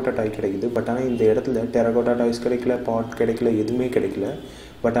டெரகோட்டா டாய் கிடைக்குது, பட் ஆனால் இந்த இடத்துல டெரகோட்டா டாய்ஸ் கிடைக்கல, பாட் கிடைக்கல, எதுவுமே கிடைக்கல.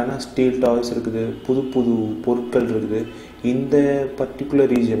 பட் ஆனால் ஸ்டீல் டாய்ஸ் இருக்குது, புது பொருட்கள் இருக்குது. இந்த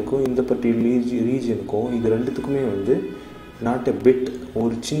பர்டிகுலர் ரீஜனுக்கும் இந்த பர்டிகுலர் ரீஜனுக்கும் இது ரெண்டுத்துக்குமே வந்து நாட் எ பிட்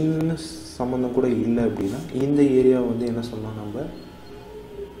ஒரு சின்ன சம்மந்தம் கூட இல்லை அப்படின்னா இந்த ஏரியா வந்து என்ன சொல்லலாம், நம்ம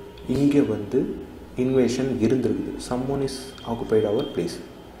இங்கே வந்து இன்வேஷன் இருந்திருக்குது. சம்மோன் இஸ் ஆக்குபைட் அவர் பிளேஸ்.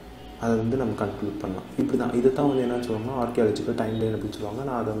 அதை வந்து நம்ம கன்க்ளூட் பண்ணலாம். இப்படி தான் இதை தான் வந்து என்னென்னு சொல்லுவாங்கன்னா ஆர்கியாலஜிக்கல் டைம் லைன் அப்படின்னு சொல்லுவாங்க.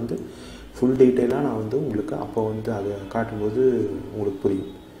 நான் அதை வந்து ஃபுல் டீட்டெயிலாக நான் வந்து உங்களுக்கு அப்போ வந்து அதை காட்டும்போது உங்களுக்கு புரியும்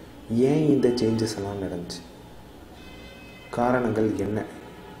ஏன் இந்த சேஞ்சஸ் எல்லாம் நடந்துச்சு, காரணங்கள் என்ன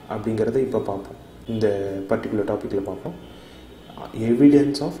அப்படிங்கிறத இப்போ பார்ப்போம். இந்த பர்டிகுலர் டாப்பிக்கில் பார்ப்போம்.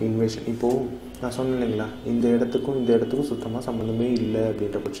 Evidence of invasion. இப்போது நான் சொன்னேன் இல்லைங்களா, இந்த இடத்துக்கும் சுத்தமாக சம்மந்தமே இல்லை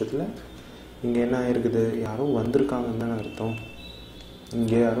அப்படின்ற பட்சத்தில் இங்கே என்ன இருக்குது, யாரும் வந்திருக்காங்கன்னு தானே அர்த்தம்.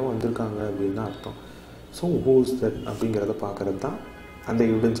 இங்கே யாரும் வந்திருக்காங்க அப்படின்னு தான் அர்த்தம். ஸோ ஹூஸ் தட் அப்படிங்கிறத பார்க்குறது தான் அந்த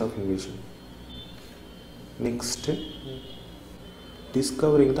evidence of invasion. Next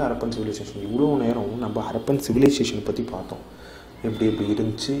discovering the Harappan civilisation. இவ்வளோ நேரம் நம்ம ஹரப்பன் சிவிலைசேஷனை பற்றி பார்த்தோம், எப்படி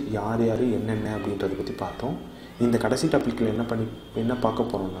இருந்துச்சு, யார் என்னென்ன அப்படின்றத பற்றி பார்த்தோம். இந்த கடைசி டாப்பிக்கில் என்ன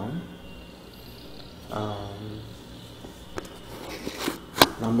பார்க்க போகிறோம்னா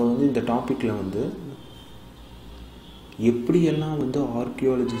நம்ம வந்து இந்த டாப்பிக்கில் வந்து எப்படியெல்லாம் வந்து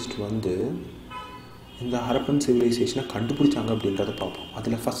ஆர்கியாலஜிஸ்ட் வந்து இந்த ஹரப்பன் சிவிலைசேஷனை கண்டுபிடிச்சாங்க அப்படின்றத பார்ப்போம்.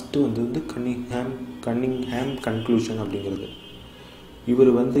 அதில் ஃபஸ்ட்டு வந்து கன்னிங்ஹாம் கன்க்ளூஷன் அப்படிங்கிறது.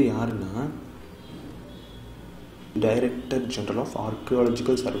 இவர் வந்து யாருன்னா director general of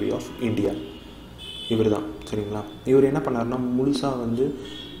archaeological survey of India. இவர் தான், சரிங்களா? இவர் என்ன பண்ணார்னா முழுசாக வந்து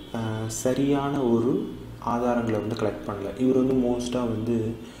சரியான ஒரு ஆதாரங்களை வந்து கலெக்ட் பண்ணல. இவர் வந்து மோஸ்ட்டாக வந்து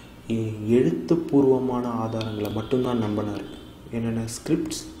எழுத்துப்பூர்வமான ஆதாரங்களை மட்டும்தான் நம்பினார். என்னென்ன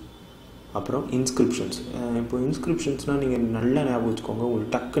ஸ்கிரிப்ட்ஸ், அப்புறம் இன்ஸ்கிரிப்ஷன்ஸ். இப்போ இன்ஸ்கிரிப்ஷன்ஸ்னால் நீங்கள் நல்லா ஞாபகம் வச்சுக்கோங்க,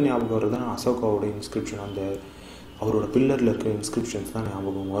 உங்களுக்கு டக்கு ஞாபகம் வர்றது தான் அசோகாவோட இன்ஸ்கிரிப்ஷன். அந்த அவரோட பில்லரில் இருக்கிற இன்ஸ்கிரிப்ஷன்ஸ் தான்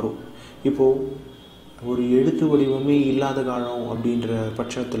ஞாபகம் வரும். இப்போது ஒரு எழுத்து வடிவமே இல்லாத காலம் அப்படின்ற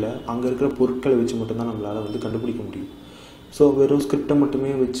பட்சத்தில் அங்கே இருக்கிற பொருட்களை வச்சு மட்டும்தான் நம்மளால் வந்து கண்டுபிடிக்க முடியும். ஸோ வெறும் ஸ்கிரிப்டை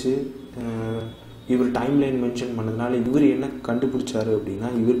மட்டுமே வச்சு இவர் டைம் லைன் மென்ஷன் பண்ணதுனால இவர் என்ன கண்டுபிடிச்சாரு அப்படின்னா,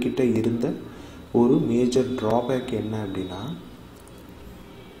 இவர்கிட்ட இருந்த ஒரு மேஜர் ட்ராபேக் என்ன அப்படின்னா,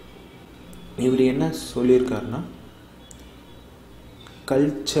 இவர் என்ன சொல்லியிருக்காருன்னா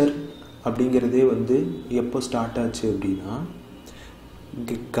கல்ச்சர் அப்படிங்கிறதே வந்து எப்போ ஸ்டார்ட் ஆச்சு அப்படின்னா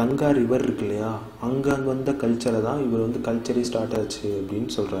கங்கா ரிவர் இருக்கு இல்லையா, அங்கே வந்த கல்ச்சரை தான் இவர் வந்து கல்ச்சரே ஸ்டார்ட் ஆச்சு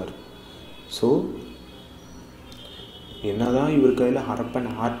அப்படின்னு சொல்கிறாரு. ஸோ என்னதான் இவர் கையில் ஹரப்பன்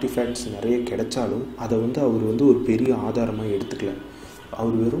ஆர்டிஃபேக்ட்ஸ் நிறைய கிடைச்சாலும் அதை வந்து அவர் வந்து ஒரு பெரிய ஆதாரமாக எடுத்துக்கல.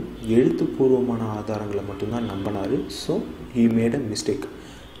 அவர் வெறும் எழுத்துப்பூர்வமான ஆதாரங்களை மட்டும்தான் நம்பினார். So he made a mistake.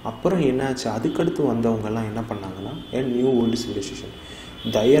 அப்புறம் என்னாச்சு, அதுக்கடுத்து வந்தவங்கெல்லாம் என்ன பண்ணாங்கன்னா நியூ வேர்ல்டு சிவிலைசேஷன்.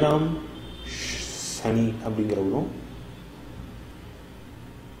 தயராம் சனி அப்படிங்கிறவரும்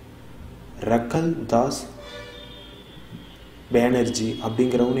ரக்கல் தாஸ் பேனர்ஜி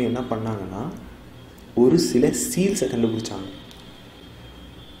அப்படிங்கிறவங்க என்ன பண்ணாங்கன்னா ஒரு சில சீல்ஸை கண்டுபிடிச்சாங்க.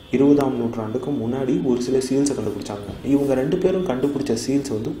 20ஆம் நூற்றாண்டுக்கு முன்னாடி ஒரு சில சீல்ஸை கண்டுபிடிச்சாங்க. இவங்க 2 பேரும் கண்டுபிடிச்ச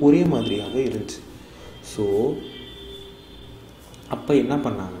சீல்ஸ் வந்து ஒரே மாதிரியாக இருந்துச்சு. ஸோ அப்போ என்ன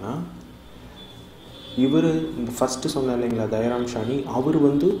பண்ணாங்கன்னா இவர் இந்த ஃபஸ்ட்டு சொன்ன இல்லைங்களா தயராம் ஷானி, அவர்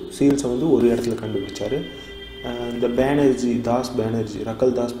வந்து சீல்ஸை வந்து ஒரு இடத்துல கண்டுபிடிச்சார். இந்த பேனர்ஜி தாஸ் பேனர்ஜி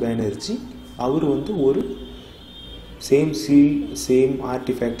ரக்கல் தாஸ் பேனர்ஜி அவர் வந்து ஒரு சேம் சீல் சேம்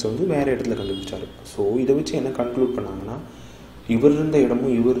ஆர்டிஃபேக்ட்ஸ் வந்து வேறு இடத்துல கண்டுபிடிச்சார். ஸோ இதை வச்சு என்ன கன்க்ளூட் பண்ணாங்கன்னா இவர்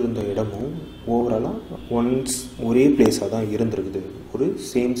இருந்த இடமும் ஓவராலாக ஒரே பிளேஸாக தான் இருந்திருக்குது, ஒரு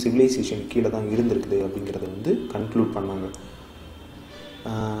சேம் சிவிலைசேஷன் கீழே தான் இருந்திருக்குது அப்படிங்கிறத வந்து கன்க்ளூட் பண்ணாங்க.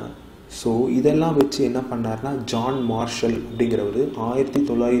 ஸோ இதெல்லாம் வச்சு என்ன பண்ணார்னா ஜான் மார்ஷல் அப்படிங்கிறவர்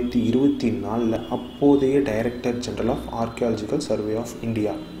 1924 அப்போதைய director general of archaeological survey of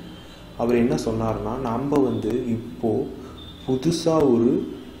India அவர் என்ன சொன்னார்னா நம்ம வந்து இப்போது புதுசாக ஒரு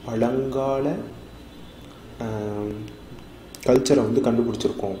பழங்கால கல்ச்சரை வந்து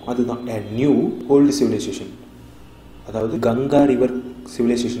கண்டுபிடிச்சிருக்கோம். அதுதான் நியூ ஓல்டு சிவிலைசேஷன். அதாவது கங்கா ரிவர்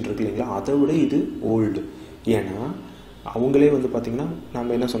சிவிலைசேஷன் இருக்கு இல்லைங்களா, அதை விட இது ஓல்டு. ஏன்னா அவங்களே வந்து பார்த்திங்கன்னா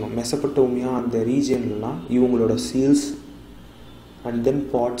நம்ம என்ன சொன்னோம், மெசபட்டோமியா அந்த ரீஜியன்லாம் இவங்களோட சீல்ஸ் அண்ட் தென்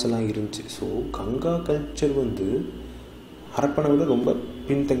பாட்ஸ் எல்லாம் இருந்துச்சு. ஸோ கங்கா கல்ச்சர் வந்து ஹரப்பனை விட ரொம்ப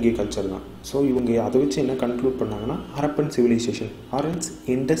பின்தங்கிய கல்ச்சர் தான். ஸோ இவங்க அதை வச்சு என்ன கன்க்ளூட் பண்ணாங்கன்னா ஹரப்பன் சிவிலைசேஷன் ஆர்எல்ஸ்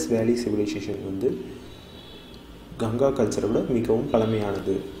இண்டஸ் வேலி சிவிலைசேஷன் வந்து கங்கா கல்ச்சரை விட மிகவும்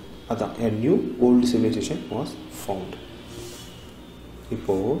பழமையானது. அதான் a new old civilization was found.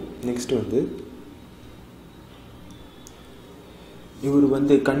 இப்போது நெக்ஸ்ட் வந்து இவர்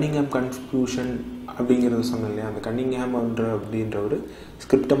வந்து கன்னிங்ஹாம் கன்ஃபியூஷன் அப்படிங்கிறத சொன்னேன் இல்லையா, அந்த கன்னிங்ஹாம் அப்படின்றவர்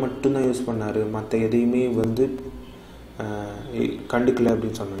ஸ்கிரிப்டை மட்டும்தான் யூஸ் பண்ணார், மற்ற எதையுமே வந்து கண்டுக்கல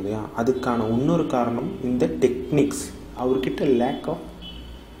அப்படின்னு சொன்னேன் இல்லையா. அதுக்கான இன்னொரு காரணம் இந்த டெக்னிக்ஸ், அவர்கிட்ட லேக் ஆஃப்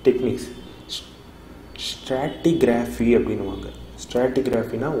டெக்னிக்ஸ். ஸ்ட்ராட்டிகிராஃபி அப்படின்வாங்க.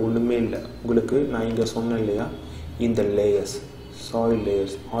 ஸ்ட்ராட்டிகிராஃபினா ஒன்றுமே இல்லை, உங்களுக்கு நான் இங்கே சொன்னேன் இல்லையா, இந்த layers soil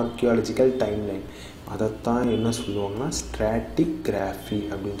layers archaeological timeline அதைத்தான் என்ன சொல்லுவாங்கன்னா ஸ்ட்ராட்டிகிராஃபி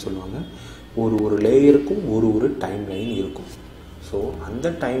அப்படின்னு சொல்லுவாங்க. ஒரு லேயருக்கும் ஒரு டைம்லைன் இருக்கும். ஸோ அந்த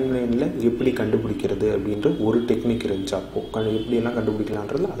டைம்லைனில் எப்படி கண்டுபிடிக்கிறது அப்படின்ற ஒரு டெக்னிக் இருந்துச்சு. அப்போது எப்படியெல்லாம்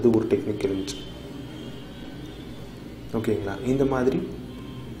கண்டுபிடிக்கலான்றது அது ஒரு டெக்னிக் இருந்துச்சு. ஓகேங்களா. இந்த மாதிரி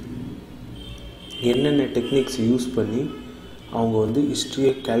என்னென்ன டெக்னிக்ஸ் யூஸ் பண்ணி அவங்க வந்து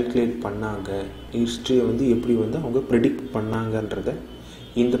ஹிஸ்ட்ரியை கால்குலேட் பண்ணாங்க, ஹிஸ்ட்ரியை வந்து எப்படி வந்து அவங்க ப்ரெடிக்ட் பண்ணாங்கன்றத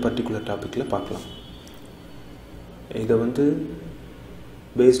இந்த பர்டிகுலர் டாப்பிக்கில் பார்க்கலாம். இதை வந்து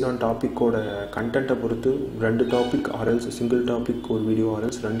பேஸ்ட் ஆன் டாப்பிக்கோட கண்டென்ட்டை பொறுத்து 2 டாபிக் ஆர்எல்ஸ் சிங்கிள் டாபிக் ஒரு வீடியோ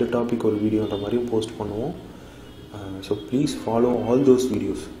ஆர்எல்ஸ் 2 டாபிக் ஒரு வீடியோன்ற மாதிரியும் போஸ்ட் பண்ணுவோம். So please follow all those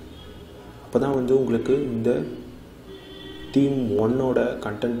videos. அப்போ தான் வந்து உங்களுக்கு இந்த தீம் 1ஓட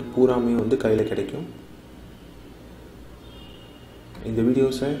கண்டென்ட் பூராமே வந்து கையில் கிடைக்கும். இந்த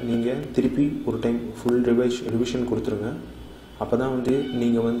வீடியோஸை நீங்கள் திருப்பி ஒரு டைம் ஃபுல் ரிவிஷன் கொடுத்துருங்க. அப்போ தான் வந்து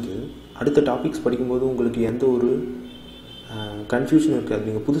நீங்கள் வந்து அடுத்த டாபிக்ஸ் படிக்கும்போது உங்களுக்கு எந்த ஒரு கன்ஃபியூஷன் இருக்காது.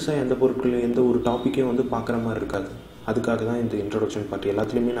 நீங்கள் புதுசாக எந்த பொருட்களையும் எந்த ஒரு டாப்பிக்கையும் வந்து பார்க்குற மாதிரி இருக்காது. அதுக்காக தான் இந்த இன்ட்ரடக்ஷன் பார்ட்.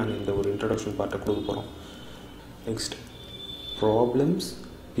 எல்லாத்துலேயுமே நாங்கள் இந்த ஒரு இன்ட்ரடக்ஷன் பார்ட்டை கொடுக்க போகிறோம். Next problems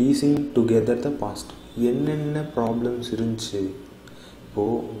பீசிங் together the past. என்னென்ன ப்ராப்ளம்ஸ் இருந்துச்சு.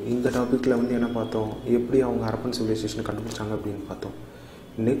 இப்போது இந்த டாப்பிக்கில் வந்து என்ன பார்த்தோம், எப்படி அவங்க ஹரப்பன் சிவிலைசேஷனை கண்டுபிடிச்சாங்க அப்படின்னு பார்த்தோம்.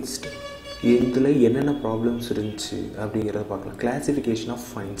 நெக்ஸ்ட் இதில் என்னென்ன ப்ராப்ளம்ஸ் இருந்துச்சு அப்படிங்கிறத பார்க்கலாம். Classification of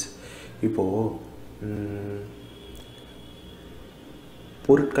fines. இப்போது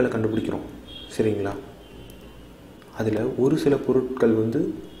பொருட்களை கண்டுபிடிக்கிறோம் சரிங்களா. அதில் ஒரு சில பொருட்கள் வந்து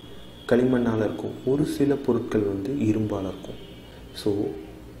களிமண்ணால் இருக்கும், ஒரு சில பொருட்கள் வந்து இரும்பால் இருக்கும். ஸோ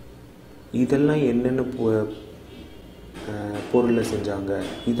இதெல்லாம் என்னென்ன பொருளில் செஞ்சாங்க,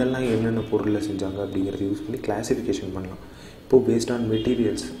 இதெல்லாம் என்னென்ன பொருளில் செஞ்சாங்க அப்படிங்கிறத யூஸ் பண்ணி கிளாசிஃபிகேஷன் பண்ணலாம். இப்போது based on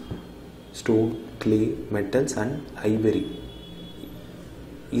materials stone, clay, metals and Ivory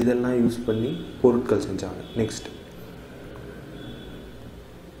இதெல்லாம் யூஸ் பண்ணி பொருட்கள் செஞ்சாங்க. நெக்ஸ்ட்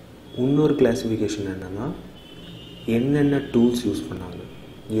இன்னொரு கிளாசிஃபிகேஷன் என்னென்னா என்னென்ன டூல்ஸ் யூஸ் பண்ணாங்க,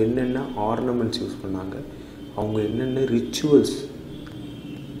 என்னென்ன ஆர்னமெண்ட்ஸ் யூஸ் பண்ணாங்க, அவங்க என்னென்ன ரிச்சுவல்ஸ்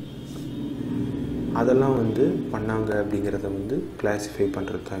அதெல்லாம் வந்து பண்ணாங்க அப்படிங்கிறத வந்து கிளாஸிஃபை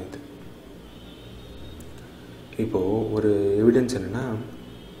பண்ணுறது தான் இது. இப்போது ஒரு எவிடன்ஸ் என்னென்னா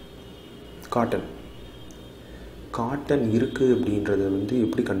காட்டன் இருக்குது அப்படின்றத வந்து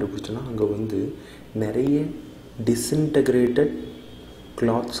எப்படி கண்டுபிடிச்சோன்னா அங்கே வந்து நிறைய டிஸ்இன்டகிரேட்டட்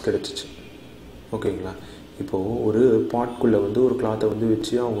கிளாத்ஸ் கிடச்சிச்சு. ஓகேங்களா. இப்போது ஒரு பாட்குள்ளே வந்து ஒரு கிளாத்தை வந்து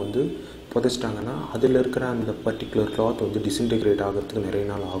வச்சு அவங்க வந்து புதைச்சிட்டாங்கன்னா அதில் இருக்கிற அந்த பர்டிகுலர் கிளாத் வந்து டிஸ்இன்டெகிரேட் ஆகிறதுக்கு நிறைய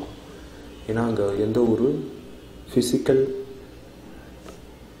நாள் ஆகும். ஏன்னா அங்கே எந்த ஒரு ஃபிசிக்கல்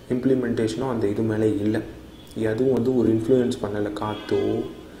இம்ப்ளிமெண்டேஷனும் அந்த இது மேலே இல்லை. எதுவும் வந்து ஒரு இன்ஃப்ளூயன்ஸ் பண்ணலை, காற்றோ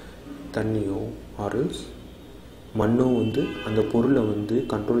தண்ணியோ ஆர்எல்ஸ் மண்ணோ வந்து அந்த பொருளை வந்து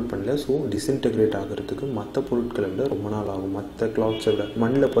கண்ட்ரோல் பண்ணல. ஸோ டிஸ்இன்டெகிரேட் ஆகிறதுக்கு மற்ற பொருட்களை விட ரொம்ப நாள் ஆகும். மற்ற கிளாத்ஸை விட,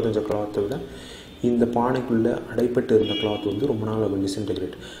 மண்ணில் புதைஞ்ச கிளாத்தை விட இந்த பானைக்குள்ளே அடைப்பட்டு இருந்த கிளாத் வந்து ரொம்ப நாள் ஆகும்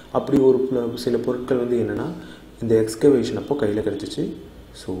டிஸ்இன்டெகிரேட். அப்படி ஒரு சில பொருட்கள் வந்து என்னென்னா இந்த எக்ஸ்கவேஷன் அப்போ கையில் கிடச்சிச்சு.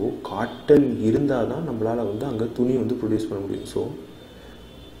 ஸோ காட்டன் இருந்தால் தான் நம்மளால் வந்து அங்கே துணி வந்து ப்ரொடியூஸ் பண்ண முடியும். ஸோ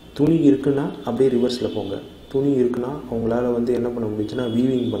துணி இருக்குன்னா அப்படியே ரிவர்ஸில் போங்க. துணி இருக்குன்னா அவங்களால வந்து என்ன பண்ண முடிஞ்சுன்னா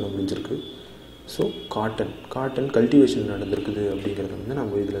வீவிங் பண்ண முடிஞ்சிருக்கு. ஸோ காட்டன் கல்டிவேஷன் நடந்திருக்குது அப்படிங்கிறத வந்து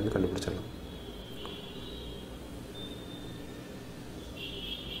நம்ம இதுலேருந்து கண்டுபிடிச்சிடலாம்.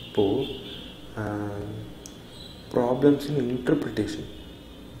 இப்போது ப்ராப்ளம்ஸ் இன் இன்டர்பிரிட்டேஷன்.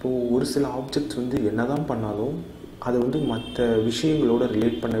 இப்போது ஒரு சில ஆப்ஜெக்ட்ஸ் வந்து என்ன தான் பண்ணாலும் அதை வந்து மற்ற விஷயங்களோட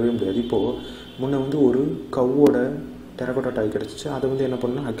ரிலேட் பண்ணவே முடியாது. இப்போது முன்ன வந்து ஒரு கவ்வோட டெரகோட்டா டாய் கிடச்சிச்சு, அதை வந்து என்ன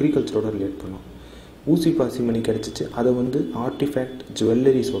பண்ணால் அக்ரிகல்ச்சரோட ரிலேட் பண்ணோம். ஊசி பாசி மணி கிடச்சிச்சு, அதை வந்து ஆர்டிஃபேக்ட்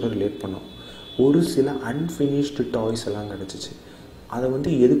ஜுவல்லரிஸோட ரிலேட் பண்ணோம். ஒரு சில அன்ஃபினிஷ்டு டாய்ஸ் எல்லாம் கிடச்சிச்சு, அதை வந்து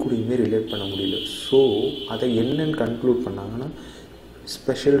எது கூடயுமே ரிலேட் பண்ண முடியல. ஸோ அதை என்னென்னு கன்க்ளூட் பண்ணாங்கன்னா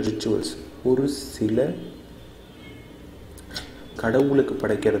ஸ்பெஷல் ரிச்சுவல்ஸ், ஒரு சில கடவுளுக்கு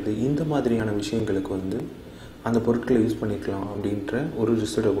படைக்கிறது, இந்த மாதிரியான விஷயங்களுக்கு வந்து அந்த பொருட்களை யூஸ் பண்ணிக்கலாம் அப்படின்ற ஒரு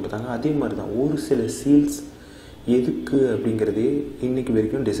ரிசல்ட்டை கொடுத்தாங்க. அதே மாதிரி தான் ஒரு சில சீல்ஸ் எதுக்கு அப்படிங்கிறதே இன்றைக்கி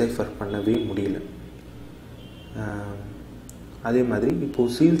வரைக்கும் டிசைஃபர் பண்ணவே முடியல. அதே மாதிரி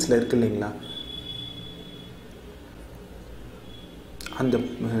இப்போது சீல்ஸில் இருக்குது இல்லைங்களா, அந்த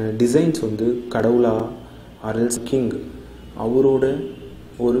டிசைன்ஸ் வந்து கடவுளா ஆர்எல்ஸ் கிங் அவரோட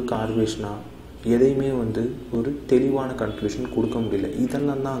ஒரு கார்வேஷனா எதையுமே வந்து ஒரு தெளிவான கன்க்ளூஷன் கொடுக்க முடியல.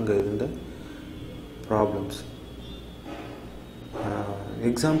 இதெல்லாம் தான் அங்கே இருந்த ப்ராப்ளம்ஸ்.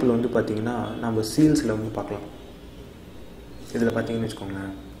 எக்ஸாம்பிள் வந்து பார்த்திங்கன்னா நம்ம சீல்ஸில் வந்து பார்க்கலாம். இதில் பார்த்திங்கன்னு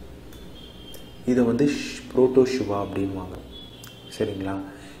வச்சுக்கோங்களேன், இதை வந்து புரோட்டோ சிவா அப்படின்வாங்க. சரிங்களா?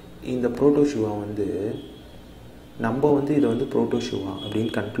 இந்த புரோட்டோ சிவா வந்து நம்ம வந்து இதை வந்து புரோட்டோ சிவா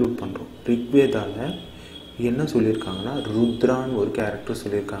அப்படின்னு கன்க்ளூட் பண்ணுறோம். ரிக்வேதாவில் என்ன சொல்லியிருக்காங்கன்னா ருத்ரான்னு ஒரு கேரக்டர்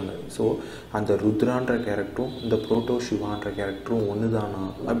சொல்லியிருக்காங்க. ஸோ அந்த ருத்ரான்ற கேரக்டரும் இந்த புரோட்டோ சிவான்ற கேரக்டரும் ஒன்று தானா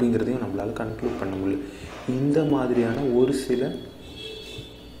அப்படிங்கிறதையும் நம்மளால் கன்க்ளூட் பண்ண முடியல. இந்த மாதிரியான ஒரு சில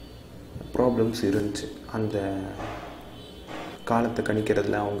ப்ராப்ளம்ஸ் இருந்துச்சு. அந்த காலத்தை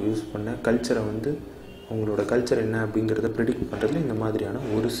கணிக்கிறதுல அவங்க யூஸ் பண்ண கல்ச்சரை வந்து அவங்களோட கல்ச்சர் என்ன அப்படிங்கிறத ப்ரெடிக்ட் பண்ணுறதுல இந்த மாதிரியான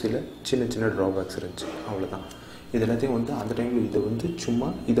ஒரு சில சின்ன சின்ன ட்ராபேக்ஸ் இருந்துச்சு. அவ்வளோதான். இது எல்லாத்தையும் வந்து அந்த டைமில் இதை வந்து சும்மா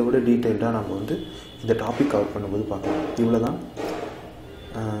இதை விட டீட்டெயில்டாக நம்ம வந்து இந்த டாபிக் கவர் பண்ணும்போது பார்க்கலாம். இவ்வளோ தான்.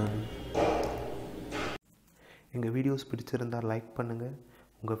 எங்கள் வீடியோஸ் பிடிச்சிருந்தால் லைக் பண்ணுங்கள்,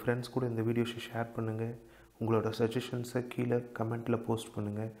 உங்கள் ஃப்ரெண்ட்ஸ் கூட இந்த வீடியோஸை ஷேர் பண்ணுங்கள், உங்களோட சஜஷன்ஸை கீழே கமெண்ட்டில் போஸ்ட்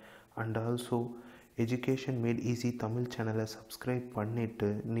பண்ணுங்கள். And also education mat easy Tamil சேனலை சப்ஸ்கிரைப் பண்ணிவிட்டு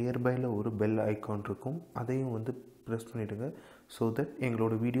நியர்பையில் ஒரு பெல் ஐக்கான் இருக்கும், அதையும் வந்து ப்ரெஸ் பண்ணிவிடுங்க. ஸோ தட்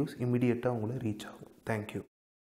எங்களோட வீடியோஸ் இம்மிடியேட்டாக உங்களை ரீச் ஆகும். தேங்க்யூ.